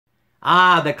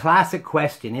Ah, the classic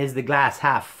question, is the glass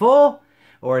half full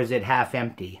or is it half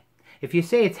empty? If you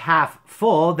say it's half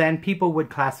full, then people would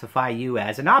classify you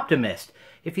as an optimist.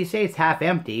 If you say it's half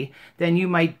empty, then you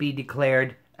might be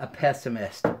declared a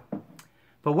pessimist.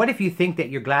 But what if you think that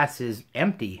your glass is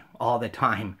empty all the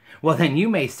time? Well, then you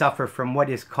may suffer from what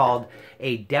is called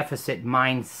a deficit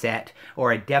mindset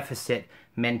or a deficit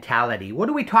mentality. What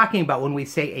are we talking about when we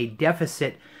say a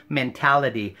deficit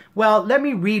mentality? Well, let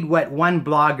me read what one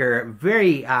blogger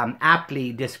very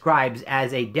aptly describes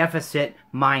as a deficit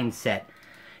mindset.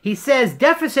 He says,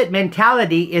 deficit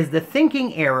mentality is the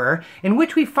thinking error in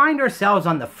which we find ourselves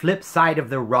on the flip side of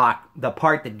the rock, the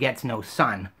part that gets no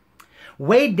sun.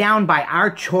 Weighed down by our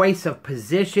choice of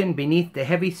position beneath the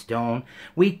heavy stone,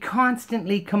 we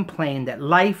constantly complain that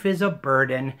life is a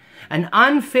burden, an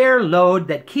unfair load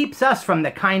that keeps us from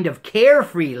the kind of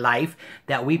carefree life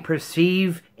that we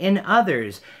perceive in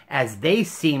others as they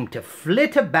seem to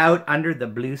flit about under the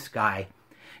blue sky.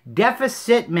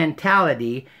 Deficit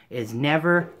mentality is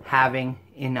never having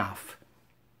enough.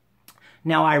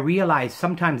 Now, I realize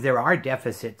sometimes there are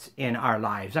deficits in our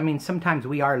lives. I mean, sometimes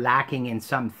we are lacking in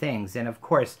some things. And of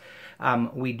course,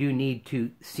 we do need to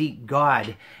seek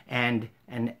God and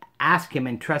ask Him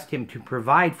and trust Him to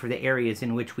provide for the areas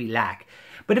in which we lack.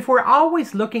 But if we're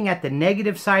always looking at the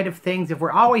negative side of things, if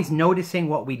we're always noticing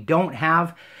what we don't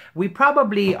have, we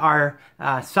probably are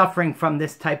suffering from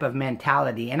this type of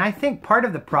mentality. And I think part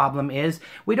of the problem is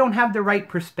we don't have the right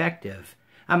perspective.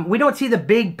 We don't see the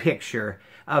big picture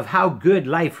of how good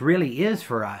life really is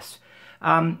for us.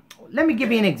 Let me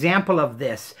give you an example of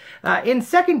this. In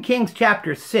 2 Kings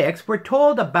chapter 6, we're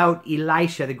told about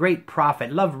Elisha, the great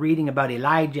prophet. Love reading about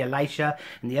Elijah, Elisha,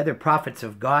 and the other prophets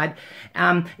of God.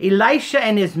 Elisha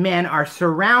and his men are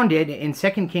surrounded, in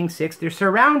 2 Kings 6, they're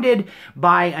surrounded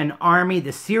by an army,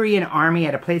 the Syrian army,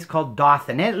 at a place called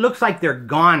Dothan. And it looks like they're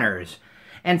goners.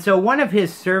 And so one of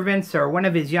his servants, or one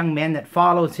of his young men that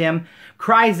follows him,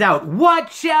 cries out,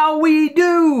 "What shall we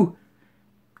do?"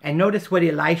 And notice what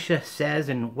Elisha says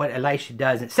and what Elisha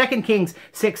does. In 2 Kings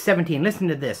 6:17, listen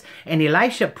to this. And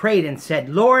Elisha prayed and said,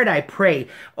 "Lord, I pray,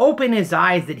 open his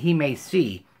eyes that he may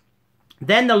see."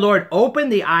 Then the Lord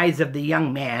opened the eyes of the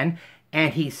young man,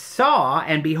 and he saw,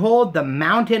 and behold, the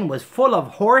mountain was full of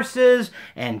horses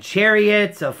and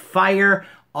chariots of fire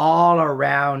all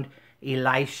around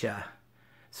Elisha.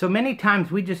 So many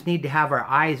times we just need to have our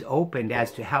eyes opened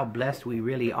as to how blessed we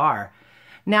really are.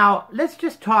 Now, let's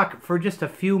just talk for just a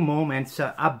few moments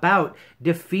about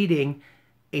defeating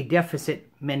a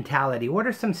deficit mentality. What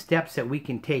are some steps that we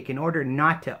can take in order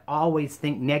not to always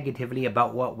think negatively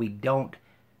about what we don't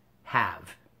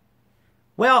have?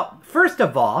 Well, first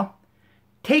of all,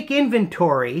 take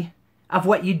inventory of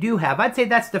what you do have. I'd say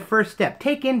that's the first step.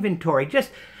 Take inventory.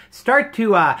 Just start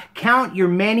to count your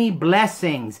many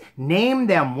blessings. Name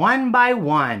them one by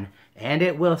one. And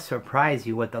it will surprise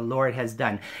you what the Lord has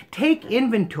done. Take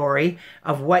inventory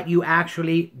of what you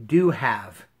actually do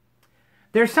have.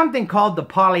 There's something called the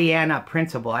Pollyanna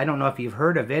principle. I don't know if you've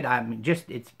heard of it.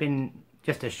 It's been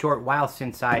just a short while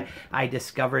since I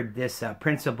discovered this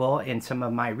principle in some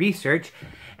of my research.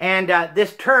 And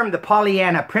this term, the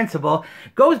Pollyanna principle,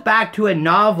 goes back to a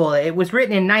novel. It was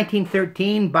written in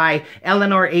 1913 by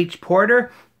Eleanor H.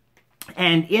 Porter.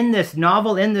 And in this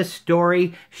novel, in this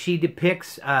story, she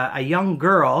depicts a young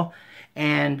girl,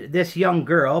 and this young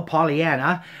girl,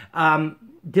 Pollyanna,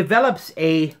 develops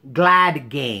a glad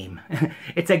game.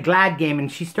 It's a glad game,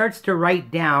 and she starts to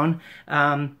write down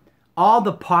all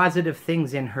the positive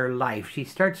things in her life. She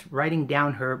starts writing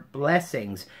down her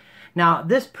blessings. Now,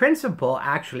 this principle,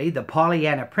 actually, the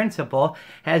Pollyanna principle,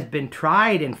 has been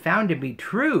tried and found to be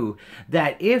true,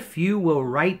 that if you will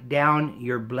write down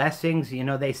your blessings, you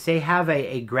know, they say have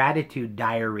a gratitude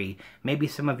diary. Maybe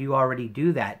some of you already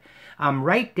do that.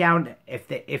 Write down,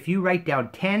 if you write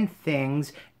down 10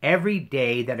 things every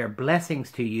day that are blessings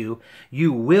to you,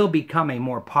 you will become a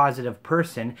more positive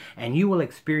person, and you will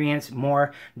experience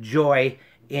more joy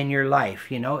in your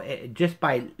life, you know, just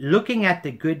by looking at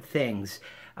the good things.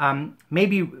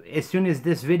 Maybe as soon as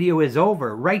this video is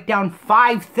over, write down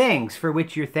 5 things for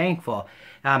which you're thankful.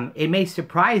 It may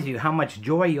surprise you how much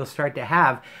joy you'll start to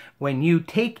have when you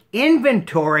take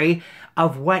inventory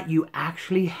of what you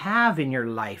actually have in your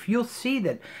life. You'll see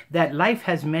that life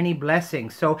has many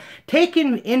blessings. So take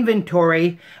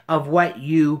inventory of what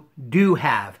you do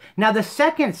have. Now, the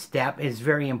second step is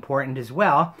very important as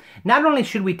well. Not only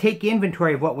should we take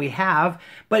inventory of what we have,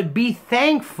 but be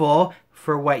thankful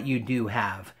for what you do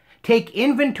have. Take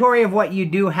inventory of what you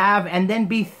do have and then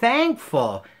be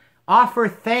thankful. Offer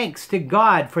thanks to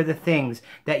God for the things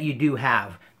that you do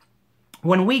have.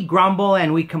 When we grumble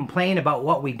and we complain about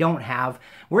what we don't have,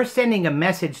 we're sending a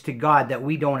message to God that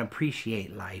we don't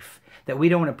appreciate life, that we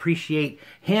don't appreciate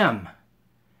Him.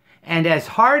 And as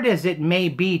hard as it may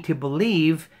be to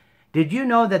believe, did you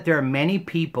know that there are many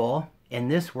people in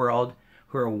this world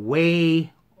who are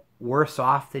way worse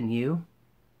off than you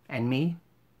and me?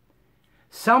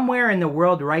 Somewhere in the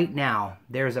world right now,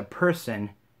 there's a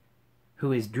person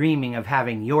who is dreaming of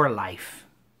having your life.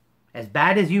 As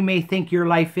bad as you may think your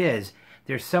life is,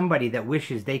 there's somebody that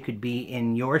wishes they could be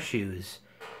in your shoes.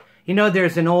 You know,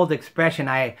 there's an old expression,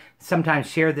 I sometimes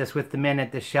share this with the men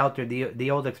at the shelter.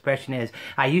 The old expression is,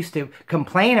 I used to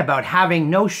complain about having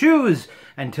no shoes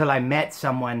until I met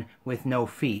someone with no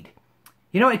feet.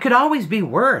 You know, it could always be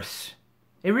worse.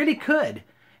 It really could.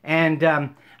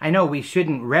 And I know we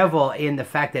shouldn't revel in the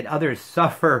fact that others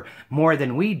suffer more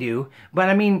than we do, but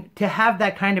I mean, to have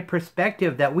that kind of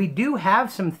perspective that we do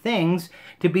have some things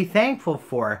to be thankful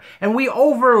for. And we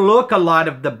overlook a lot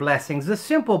of the blessings, the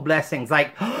simple blessings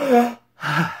like,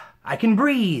 I can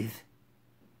breathe.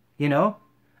 You know,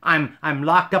 I'm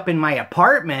locked up in my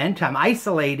apartment, I'm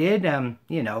isolated,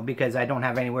 you know, because I don't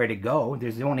have anywhere to go.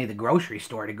 There's only the grocery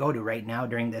store to go to right now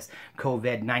during this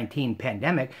COVID-19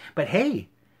 pandemic. But hey,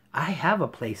 I have a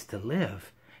place to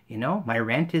live. You know, my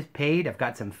rent is paid. I've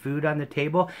got some food on the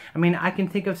table. I mean, I can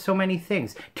think of so many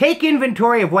things. Take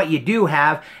inventory of what you do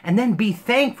have and then be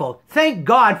thankful. Thank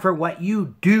God for what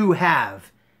you do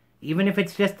have, even if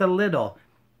it's just a little.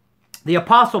 The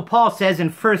Apostle Paul says in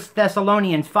 1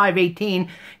 Thessalonians 5:18,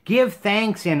 give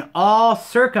thanks in all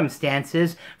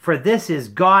circumstances, for this is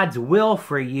God's will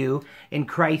for you in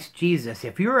Christ Jesus.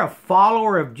 If you're a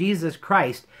follower of Jesus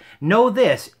Christ, know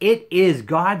this, it is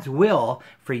God's will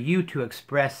for you to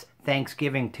express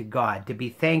thanksgiving to God, to be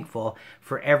thankful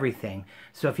for everything.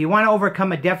 So if you want to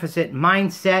overcome a deficit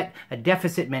mindset, a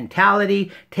deficit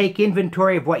mentality, take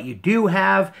inventory of what you do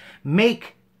have,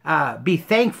 be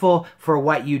thankful for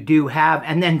what you do have,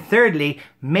 and then thirdly,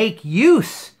 make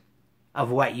use of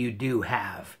what you do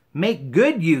have. Make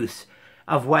good use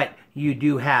of what you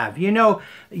do have. You know,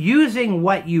 using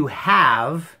what you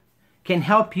have can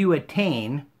help you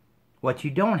attain what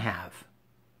you don't have.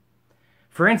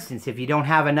 For instance, if you don't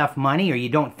have enough money or you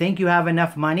don't think you have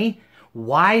enough money,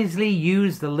 wisely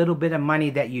use the little bit of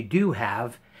money that you do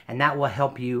have, and that will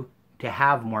help you to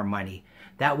have more money.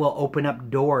 That will open up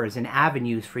doors and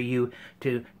avenues for you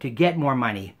to get more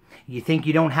money. You think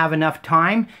you don't have enough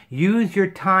time? Use your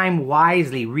time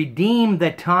wisely. Redeem the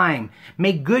time.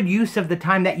 Make good use of the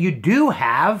time that you do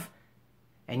have,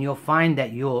 and you'll find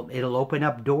that it'll open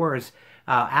up doors,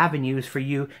 avenues for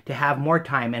you to have more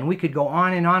time. And we could go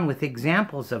on and on with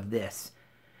examples of this.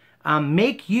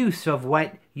 Make use of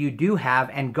what you do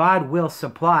have, and God will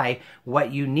supply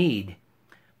what you need.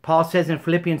 Paul says in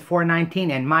Philippians 4:19,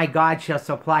 and my God shall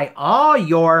supply all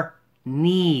your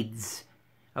needs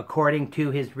according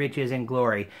to his riches and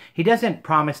glory. He doesn't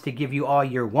promise to give you all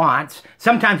your wants.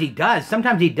 Sometimes he does.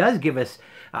 Sometimes he does give us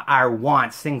our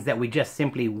wants, things that we just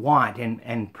simply want,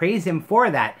 and praise him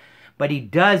for that. But he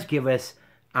does give us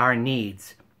our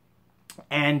needs.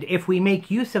 And if we make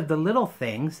use of the little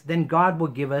things, then God will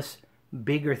give us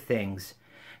bigger things.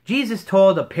 Jesus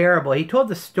told a parable. He told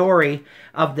the story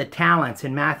of the talents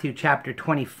in Matthew chapter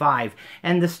 25.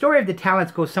 And the story of the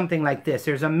talents goes something like this.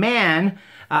 There's a man,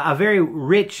 a very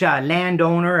rich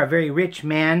landowner, a very rich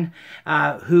man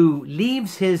who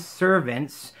leaves his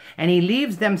servants, and he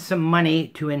leaves them some money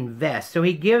to invest. So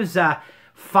he gives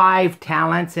 5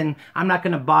 talents, and I'm not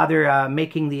going to bother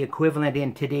making the equivalent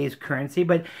in today's currency,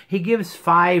 but he gives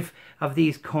 5 of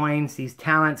these coins, these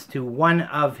talents, to one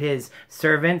of his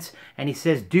servants, and he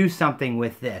says, do something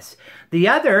with this. The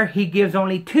other, he gives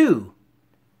only 2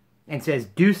 and says,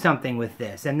 do something with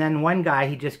this. And then one guy,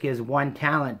 he just gives 1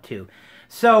 talent to.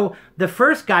 So the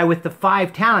first guy with the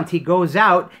 5 talents, he goes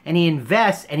out and he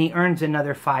invests and he earns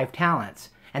another 5 talents.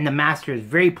 And the master is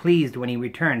very pleased when he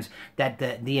returns that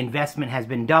the investment has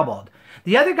been doubled.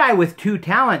 The other guy with 2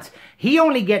 talents, he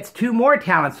only gets 2 more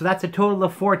talents, so that's a total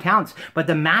of 4 talents. But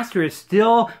the master is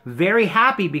still very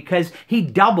happy because he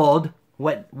doubled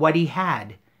what he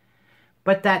had.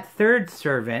 But that third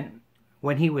servant,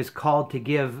 when he was called to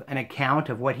give an account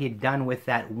of what he had done with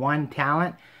that 1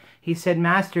 talent, he said,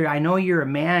 Master, I know you're a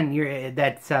man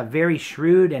that's very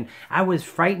shrewd, and I was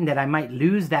frightened that I might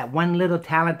lose that 1 little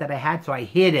talent that I had, so I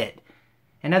hid it.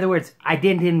 In other words, I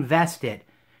didn't invest it.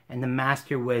 And the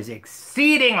master was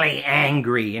exceedingly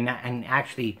angry and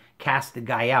actually cast the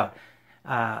guy out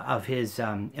of his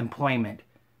employment.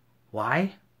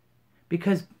 Why?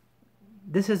 Because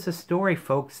this is a story,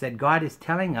 folks, that God is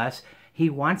telling us He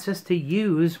wants us to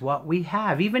use what we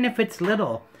have, even if it's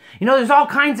little. You know, there's all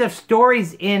kinds of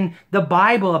stories in the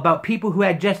Bible about people who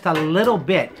had just a little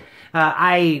bit.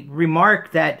 I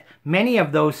remarked that many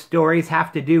of those stories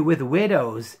have to do with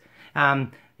widows.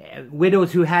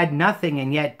 Widows who had nothing,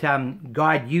 and yet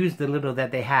God used the little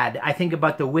that they had. I think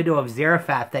about the widow of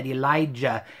Zarephath that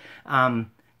Elijah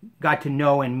got to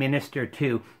know and minister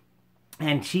to.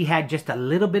 And she had just a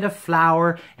little bit of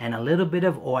flour and a little bit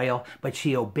of oil, but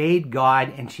she obeyed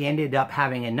God, and she ended up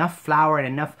having enough flour and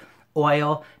enough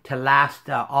oil to last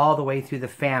all the way through the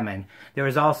famine. There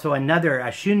was also another,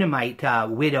 a Shunammite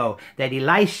widow that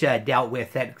Elisha dealt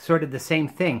with, that sort of the same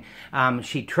thing.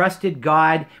 She trusted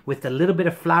God with the little bit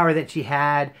of flour that she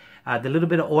had, the little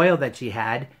bit of oil that she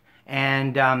had,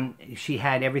 and she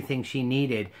had everything she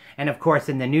needed. And of course,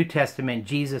 in the New Testament,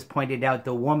 Jesus pointed out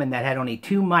the woman that had only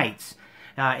 2 mites.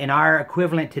 In our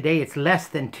equivalent today, it's less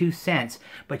than 2 cents,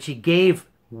 but she gave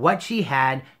what she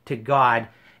had to God.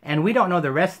 And we don't know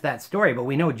the rest of that story, but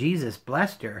we know Jesus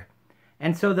blessed her.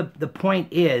 And so the point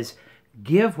is,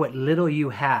 give what little you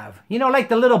have. You know, like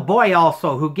the little boy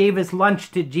also who gave his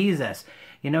lunch to Jesus.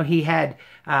 You know, he had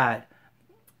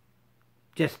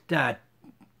just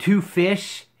 2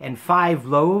 fish and 5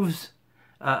 loaves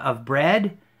of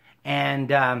bread. And,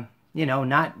 you know,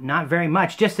 not very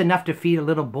much, just enough to feed a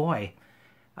little boy.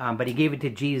 But he gave it to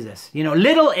Jesus. You know,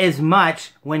 little is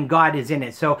much when God is in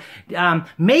it. So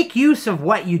make use of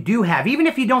what you do have. Even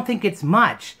if you don't think it's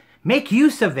much, make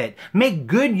use of it. Make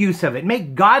good use of it.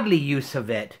 Make godly use of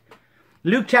it.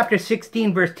 Luke chapter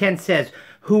 16 verse 10 says,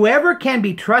 "Whoever can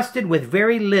be trusted with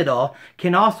very little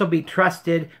can also be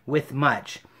trusted with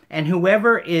much. And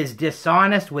whoever is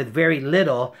dishonest with very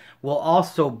little will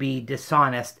also be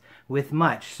dishonest with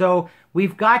much." So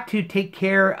we've got to take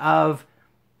care of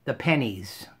the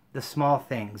pennies, the small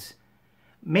things.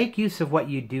 Make use of what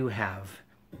you do have.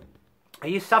 Are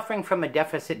you suffering from a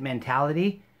deficit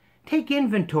mentality? Take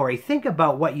inventory. Think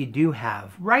about what you do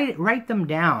have. Write them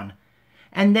down.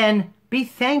 And then be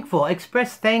thankful.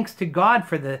 Express thanks to God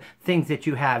for the things that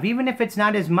you have, even if it's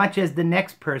not as much as the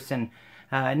next person,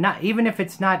 even if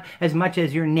it's not as much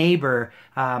as your neighbor.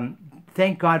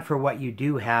 Thank God for what you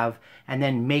do have, and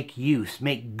then make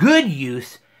good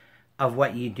use of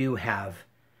what you do have.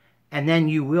 And then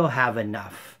you will have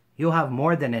enough. You'll have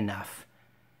more than enough.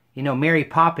 You know, Mary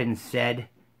Poppins said,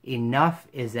 "Enough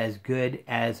is as good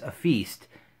as a feast."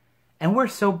 And we're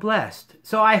so blessed.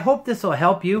 So I hope this will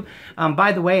help you.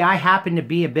 By the way, I happen to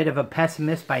be a bit of a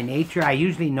pessimist by nature. I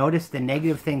usually notice the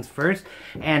negative things first,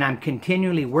 and I'm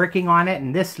continually working on it.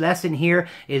 And this lesson here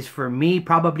is for me,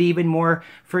 probably even more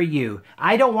for you.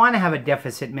 I don't want to have a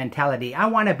deficit mentality. I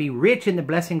want to be rich in the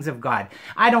blessings of God.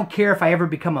 I don't care if I ever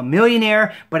become a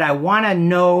millionaire, but I want to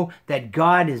know that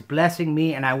God is blessing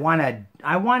me, and I want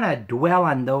to dwell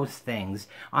on those things,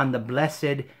 on the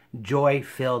blessed,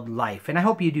 joy-filled life. And I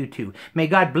hope you do too. May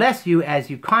God bless you as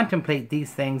you contemplate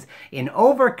these things in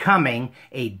overcoming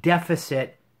a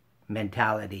deficit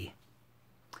mentality.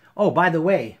 Oh, by the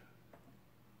way,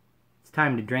 it's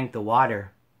time to drink the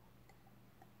water.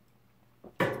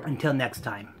 Until next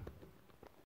time.